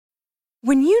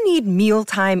When you need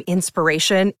mealtime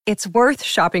inspiration, it's worth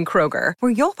shopping Kroger,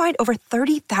 where you'll find over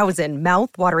 30,000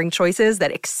 mouth-watering choices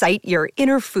that excite your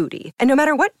inner foodie. And no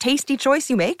matter what tasty choice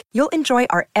you make, you'll enjoy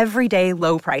our everyday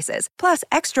low prices, plus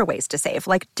extra ways to save,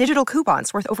 like digital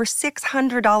coupons worth over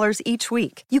 $600 each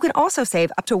week. You can also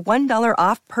save up to $1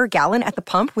 off per gallon at the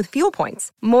pump with fuel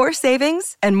points. More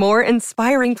savings and more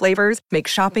inspiring flavors make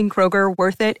shopping Kroger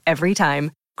worth it every time.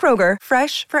 Kroger,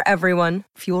 fresh for everyone.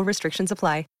 Fuel restrictions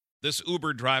apply. This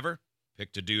Uber driver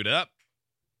picked a dude up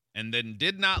and then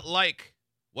did not like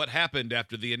what happened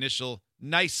after the initial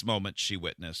nice moment she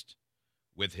witnessed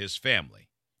with his family.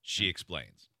 She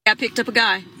explains. I picked up a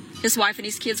guy. His wife and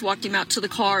his kids walked him out to the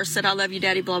car, said, "I love you,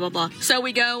 Daddy," blah, blah, blah. So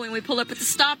we go and we pull up at the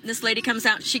stop, and this lady comes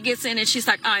out, and she gets in, and she's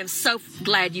like, "I am so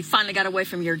glad you finally got away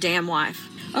from your damn wife."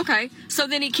 Okay. So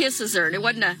then he kisses her, and it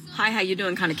wasn't a, "Hi, how you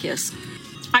doing" kind of kiss.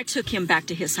 I took him back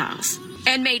to his house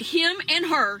and made him and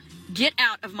her get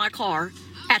out of my car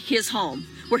at his home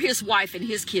where his wife and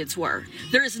his kids were.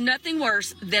 There is nothing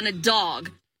worse than a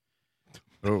dog.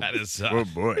 Oh, That is, oh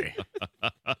boy.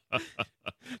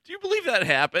 Do you believe that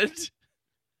happened?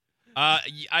 I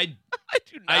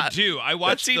do not. do. I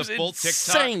watched the seems full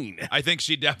insane. TikTok. I think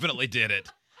she definitely did it.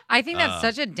 I think that's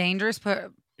such a dangerous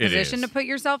position is. to put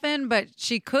yourself in, but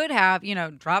she could have,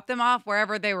 dropped them off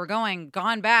wherever they were going,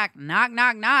 gone back, knock,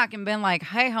 knock, knock, and been like,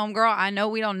 "Hey, homegirl, I know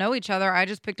we don't know each other. I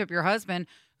just picked up your husband,"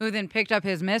 who then picked up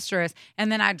his mistress,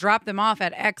 and then I dropped them off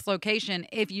at X location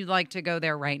if you'd like to go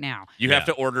there right now. You have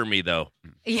to order me, though.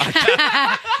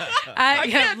 Yeah.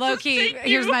 can't Low key, sustain you.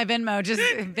 here's my Venmo. Just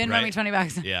Venmo me Right.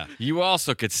 $20. Yeah. You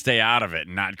also could stay out of it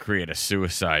and not create a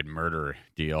suicide murder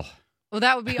deal. Well,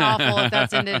 that would be awful if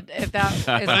that is But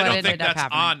I what don't ended think up that's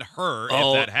happening. on her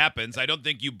Oh. if that happens. I don't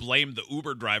think you blame the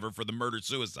Uber driver for the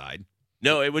murder-suicide.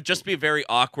 No, it would just be a very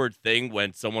awkward thing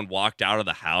when someone walked out of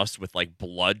the house with, like,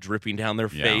 blood dripping down their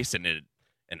Yeah. face and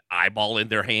an eyeball in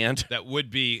their hand. That would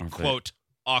be, Okay. quote,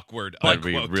 awkward, That'd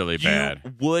be unquote. really bad.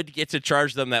 You would get to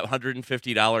charge them that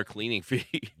 $150 cleaning fee.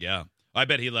 Yeah. I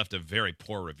bet he left a very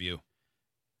poor review.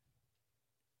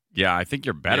 Yeah, I think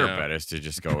your better Yeah. bet is to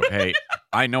just go, "Hey,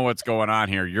 I know what's going on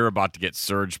here. You're about to get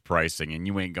surge pricing, and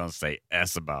you ain't going to say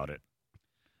S about it."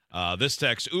 This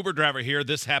text, Uber driver here,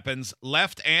 this happens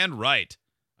left and right.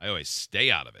 I always stay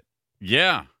out of it.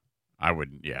 Yeah. I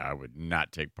would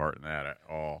not take part in that at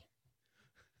all.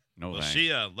 No, Well, thanks.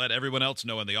 she let everyone else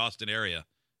know in the Austin area.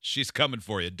 She's coming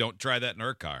for you. Don't try that in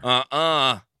her car.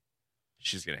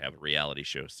 She's going to have a reality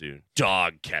show soon.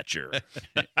 Dog catcher.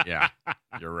 Yeah,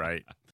 you're right.